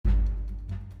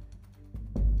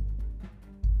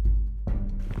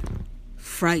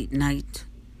Fright Night.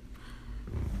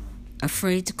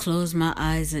 Afraid to close my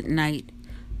eyes at night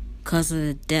 'cause of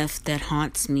the death that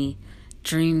haunts me.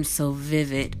 Dreams so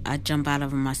vivid, I jump out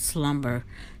of my slumber,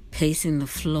 pacing the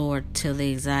floor till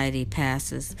the anxiety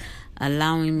passes,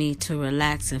 allowing me to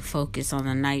relax and focus on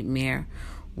the nightmare,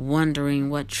 wondering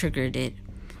what triggered it.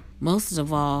 Most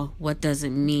of all, what does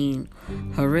it mean?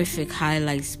 Horrific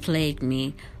highlights plague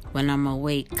me when I'm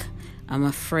awake. I'm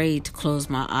afraid to close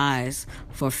my eyes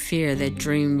for fear that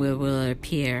dream will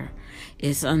appear.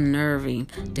 It's unnerving,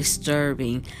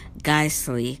 disturbing,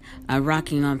 ghastly. I'm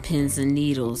rocking on pins and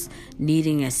needles,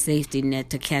 needing a safety net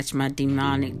to catch my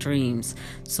demonic dreams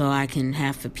so I can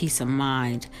have a peace of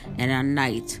mind and a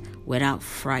night without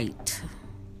fright.